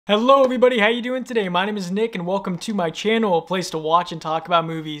Hello everybody, how you doing today? My name is Nick and welcome to my channel, a place to watch and talk about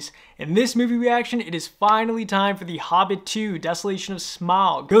movies. In this movie reaction, it is finally time for the Hobbit 2, Desolation of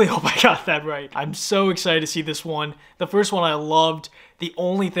Smaug. Really hope I got that right. I'm so excited to see this one. The first one I loved. The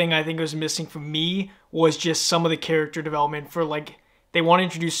only thing I think was missing for me was just some of the character development for they want to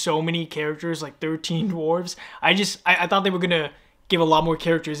introduce so many characters, like 13 dwarves. I thought they were gonna give a lot more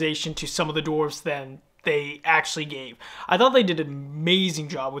characterization to some of the dwarves than they actually gave. I thought they did an amazing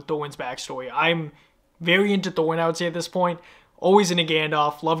job with Thorin's backstory. I'm very into Thorin, I would say, at this point. Always into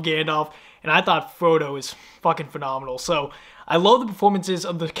Gandalf, love Gandalf, and I thought Frodo is fucking phenomenal. So I love the performances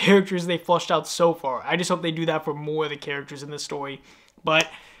of the characters they flushed out so far. I just hope they do that for more of the characters in this story. But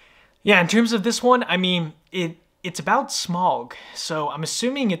yeah, in terms of this one, I mean, it's about Smaug, so I'm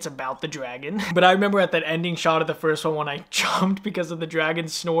assuming it's about the dragon. But I remember at that ending shot of the first one when I jumped because of the dragon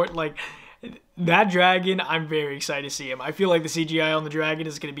snort, that dragon, I'm very excited to see him. I feel like the CGI on the dragon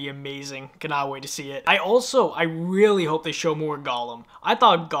is going to be amazing. Cannot wait to see it. I really hope they show more Gollum. I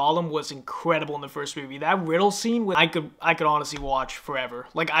thought Gollum was incredible in the first movie. That riddle scene, I could honestly watch forever.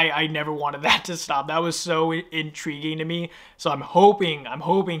 I never wanted that to stop. That was so intriguing to me. So I'm hoping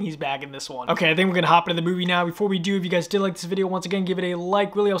he's back in this one. Okay, I think we're going to hop into the movie now. Before we do, if you guys did like this video, once again, give it a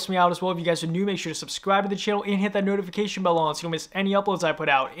like. Really helps me out as well. If you guys are new, make sure to subscribe to the channel and hit that notification bell on so you don't miss any uploads I put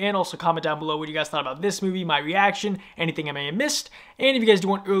out. And also comment down below what you guys thought about this movie, my reaction, anything I may have missed. And if you guys do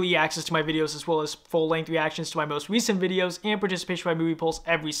want early access to my videos as well as full-length reactions to my most recent videos and participation in my movie polls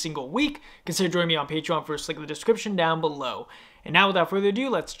every single week, consider joining me on Patreon. First link in the description down below. And now without further ado,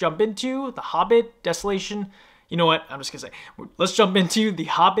 let's jump into The Hobbit, Desolation. You know what? I'm just gonna say, let's jump into The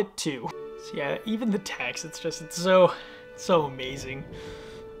Hobbit 2. So yeah, even the text, it's so amazing.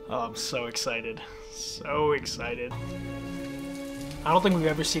 Oh, I'm so excited. So excited. I don't think we've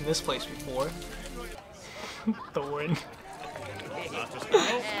ever seen this place before. Thorin.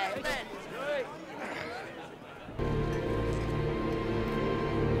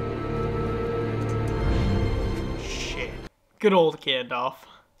 Shit. Good old Gandalf.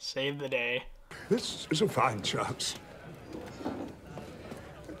 Saved the day. This is a fine chance.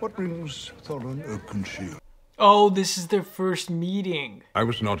 What brings Thorin Oakenshield? Oh, this is their first meeting. I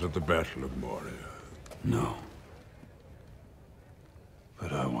was not at the Battle of Moria. No.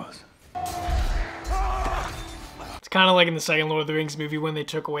 But I was. It's kind of like in the second Lord of the Rings movie when they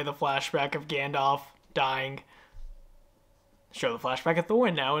took away the flashback of Gandalf dying. Show the flashback of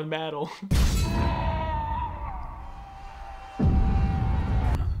Thorin now in battle.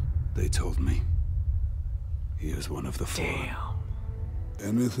 They told me he is one of the four. Damn.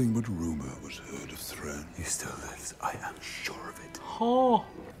 Anything but rumor was heard of Thran. He still lives. I am sure of it. Oh.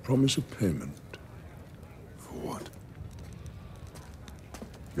 Promise of payment. For what?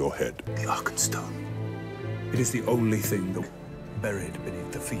 Your head. The Arkenstone. It is the only thing that buried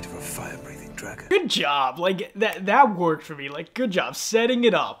beneath the feet of a fire-breathing dragon. Good job. That worked for me. Good job setting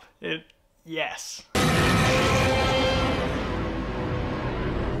it up. Yes.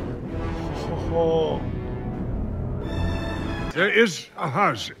 Oh. There is a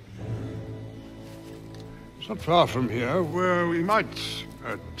house. It's not far from here, where we might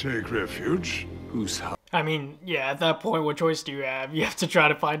take refuge. Whose house? I mean, yeah, at that point, what choice do you have? You have to try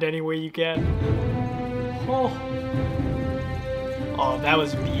to find any way you can. Oh. Oh, that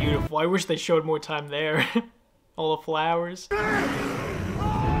was beautiful. I wish they showed more time there. All the flowers. Run!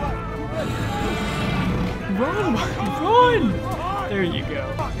 Run! There you go.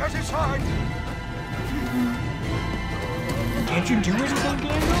 Can't you do anything,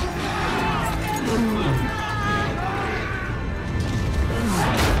 Gandalf?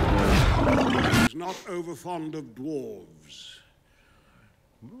 He's not over fond of dwarves.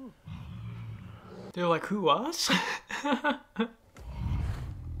 They're like, who, us? That's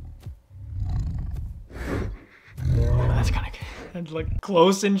kind of good. Like,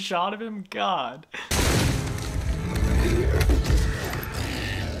 close-in shot of him? God.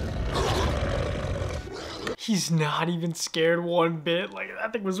 He's not even scared one bit.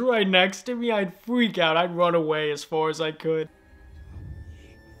 That thing was right next to me. I'd freak out. I'd run away as far as I could.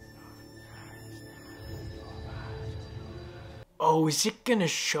 Oh, is it gonna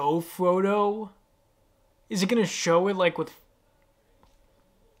show Frodo? Is it gonna show it with...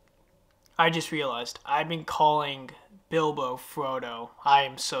 I just realized I've been calling Bilbo Frodo. I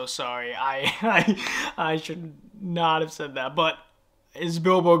am so sorry. I should not have said that, but is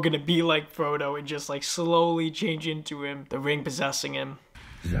Bilbo gonna be like Frodo and just slowly change into him, the ring possessing him?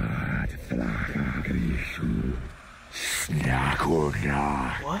 What?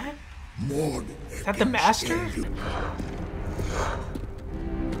 Is that the master?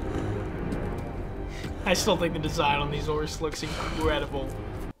 I still think the design on these orcs looks incredible.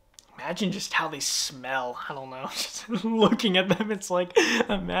 Imagine just how they smell. I don't know. Just looking at them, it's like,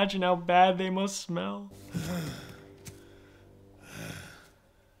 imagine how bad they must smell.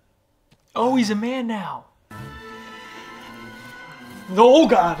 Oh, he's a man now. Oh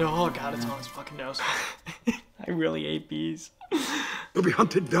god, it's on his fucking nose. I really hate bees. We'll be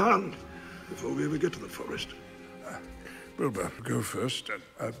hunted down before we ever get to the forest. Bilbo, go first.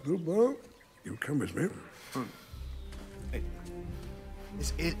 Bilbo, you come with me.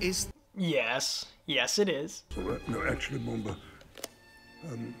 Yes, it is. All right. No, actually, Bomba,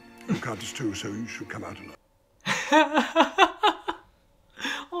 you count as two, so you should come out alone.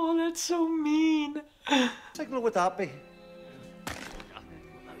 Oh, that's so mean. Signal would that be?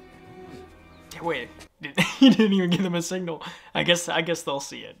 Wait, he didn't even give them a signal. I guess they'll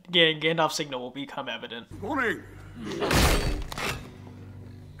see it. Gandalf's signal will become evident. Morning.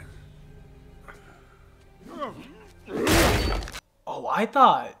 Oh, I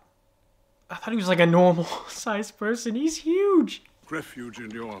thought he was like a normal sized person. He's huge. Refuge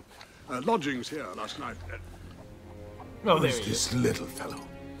in your lodgings here last night. Oh, there Who's he is. this little fellow?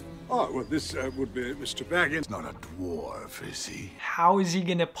 Oh, well, this would be Mr. Baggins. Not a dwarf, is he? How is he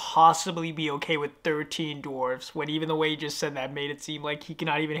gonna possibly be okay with 13 dwarves when even the way he just said that made it seem like he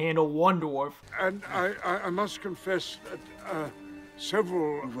cannot even handle one dwarf? And I must confess that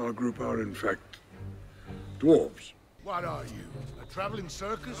several of our group are, in fact, dwarves. What are you? A traveling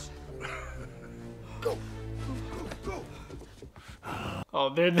circus? Go. Oh,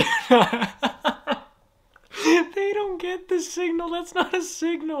 they're not. They don't get the signal. That's not a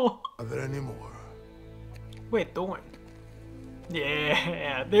signal. Are there any more? Wait, Thorn.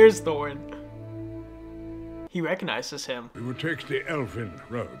 Yeah, there's Thorn. He recognizes him. We will take the Elfin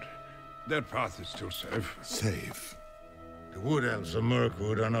Road. That path is still safe. Safe. The wood elves of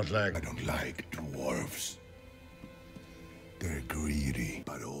Mirkwood are not like... I don't like dwarves. They're greedy,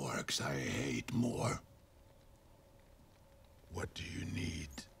 but orcs I hate more. What do you need?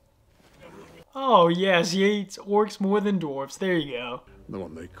 Oh, yes, he hates orcs more than dwarves. There you go. The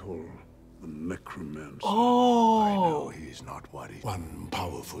one they call the Necromancer. Oh. I know he's not what he... One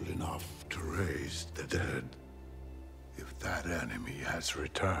powerful enough to raise the dead. If that enemy has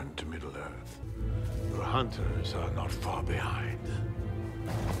returned to Middle-earth, your hunters are not far behind.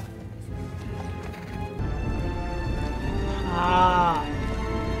 Ah.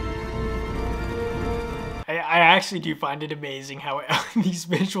 I actually do find it amazing how these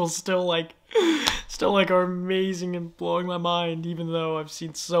visuals still are amazing and blowing my mind, even though I've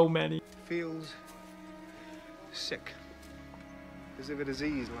seen so many. Feels sick, as if a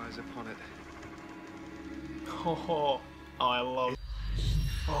disease lies upon it. Oh, I love it.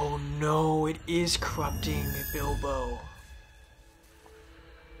 Oh no, it is corrupting Bilbo.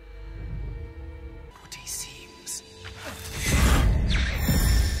 What he seems.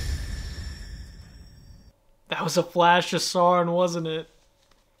 That was a flash of Sauron, wasn't it?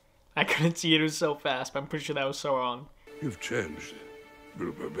 I couldn't see it, it was so fast, but I'm pretty sure that was Sauron. You've changed,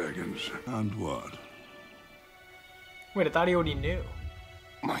 Bilbo Baggins. And what? Wait, I thought he already knew.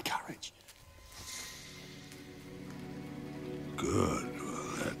 My courage. Good.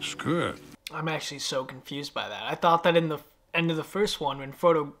 Well, that's good. I'm actually so confused by that. I thought that in the end of the first one, when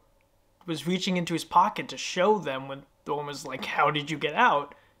Frodo was reaching into his pocket to show them, when Thorn was like, how did you get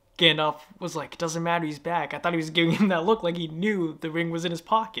out? Gandalf was like, it doesn't matter, he's back. I thought he was giving him that look like he knew the ring was in his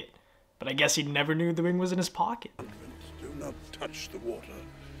pocket. But I guess he never knew the ring was in his pocket. Do not touch the water.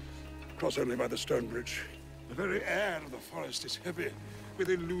 Cross only by the stone bridge. The very air of the forest is heavy with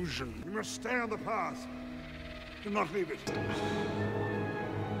illusion. You must stay on the path. Do not leave it.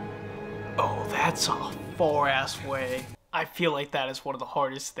 Oh, that's a far-ass way. I feel like that is one of the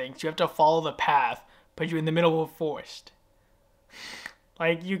hardest things. You have to follow the path, but you're in the middle of a forest.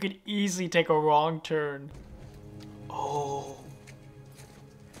 Like, you could easily take a wrong turn. Oh.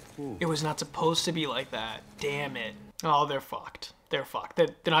 It was not supposed to be like that. Damn it. Oh, they're fucked. They're fucked. They're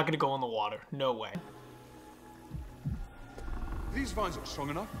not gonna go in the water. No way. These vines look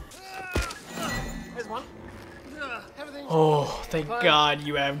strong enough. There's one. Oh, thank God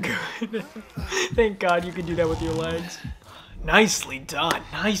you have good. Thank God you can do that with your legs. Nicely done.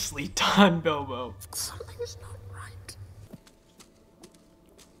 Nicely done, Bilbo. Something's not right.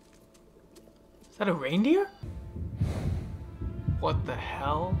 Is that a reindeer? What the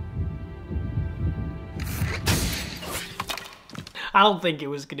hell? I don't think it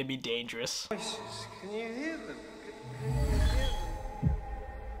was gonna be dangerous. Voices, can you hear them?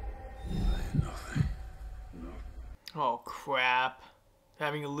 Nothing. Oh crap.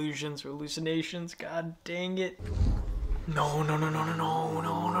 Having illusions or hallucinations, god dang it. No,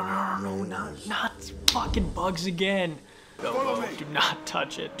 not fucking bugs again. Bilbo, do not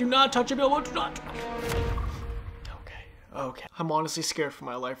touch it. Do not touch it, Bilbo, do not. Okay. I'm honestly scared for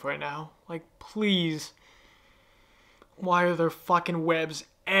my life right now. Like, please. Why are there fucking webs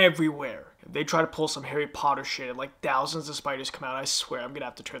everywhere? If they try to pull some Harry Potter shit and like thousands of spiders come out, I swear I'm gonna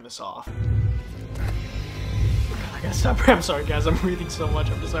have to turn this off. I gotta stop. I'm sorry guys, I'm breathing so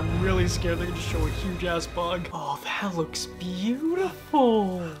much. I'm really scared they're gonna show a huge ass bug. Oh, that looks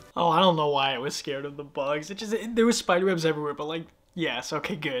beautiful. Oh, I don't know why I was scared of the bugs. There was spider webs everywhere, but like, yes,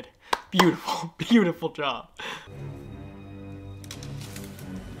 okay, good. Beautiful, beautiful job.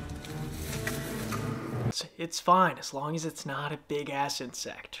 It's fine as long as it's not a big ass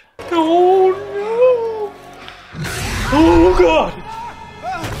insect. Oh no! Oh god!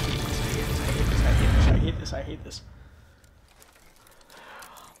 I hate this.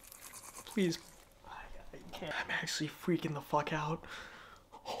 Please. I can't. I'm actually freaking the fuck out.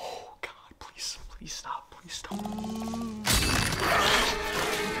 Oh god, please stop. Please stop.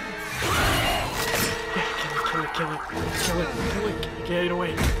 Yeah, kill it. Get it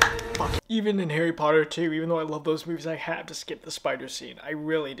away. Fuck. Even in Harry Potter 2, even though I love those movies, I have to skip the spider scene. I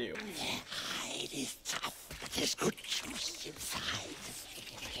really do. It is tough, but there's good juice inside.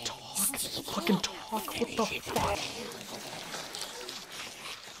 Talk. Fucking talk. What the fuck?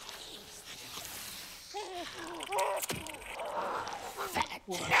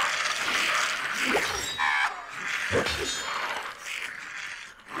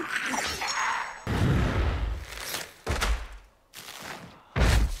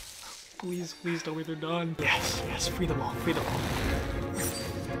 Please tell me they're done. Yes, free them all.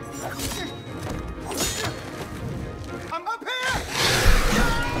 I'm up here!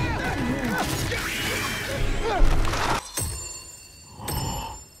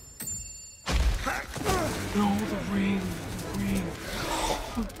 No, the ring.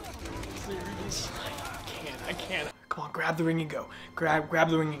 Serious? I can't. Come on, grab the ring and go. Grab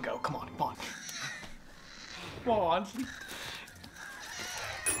the ring and go. Come on. Come on.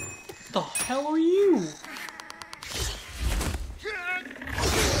 What the hell are you?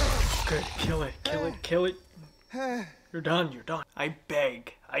 Good, kill it. You're done. I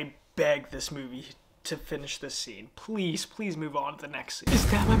beg this movie to finish this scene. Please move on to the next scene. Is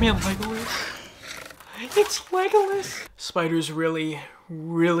that my man Legolas? It's Legolas! Spiders really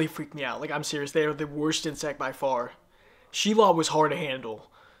freak me out. Like, I'm serious, they are the worst insect by far. Shelob was hard to handle,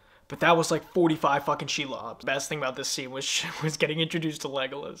 but that was like 45 fucking Shelobs. The best thing about this scene was getting introduced to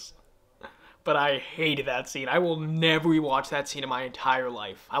Legolas. But I hated that scene. I will never rewatch that scene in my entire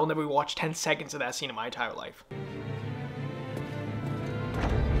life. I will never rewatch 10 seconds of that scene in my entire life.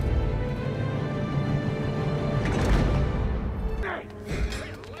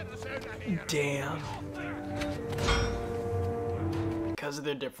 Damn. Because of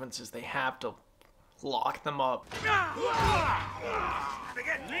their differences, they have to lock them up.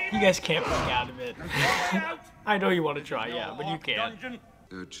 You guys can't break out of it. I know you want to try, yeah, but you can't.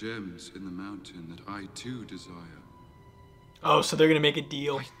 There are gems in the mountain that I too desire. Oh, so they're gonna make a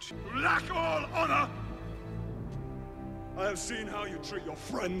deal. Lack all honor! I have seen how you treat your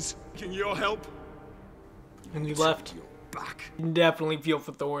friends. Can you help? And we left. Back. You can definitely feel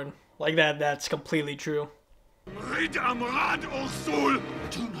for Thorn. Like that's completely true. Rid am Rad ol Sul!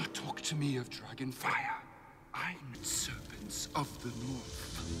 Do not talk to me of dragon fire. I'm serpents of the north.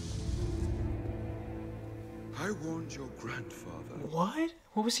 I warned your grandfather. What?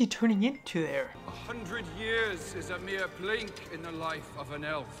 What was he turning into there? 100 years is a mere blink in the life of an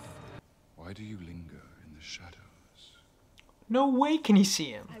elf. Why do you linger in the shadows? No way can he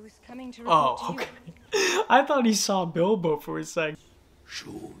see him. I was coming to report Oh, okay. I thought he saw Bilbo for a second.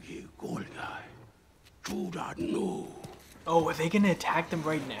 Oh, are they gonna attack them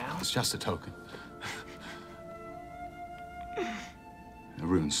right now? It's just a token. A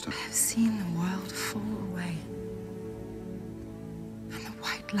runestone. I've seen the world fall away. And the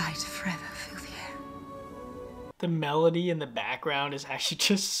white light forever fill the air. The melody in the background is actually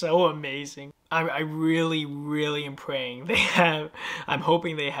just so amazing. I really am praying they have, I'm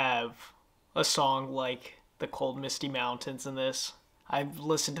hoping they have a song like The Cold Misty Mountains in this. I've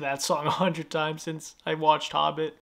listened to that song 100 times since I watched Hobbit.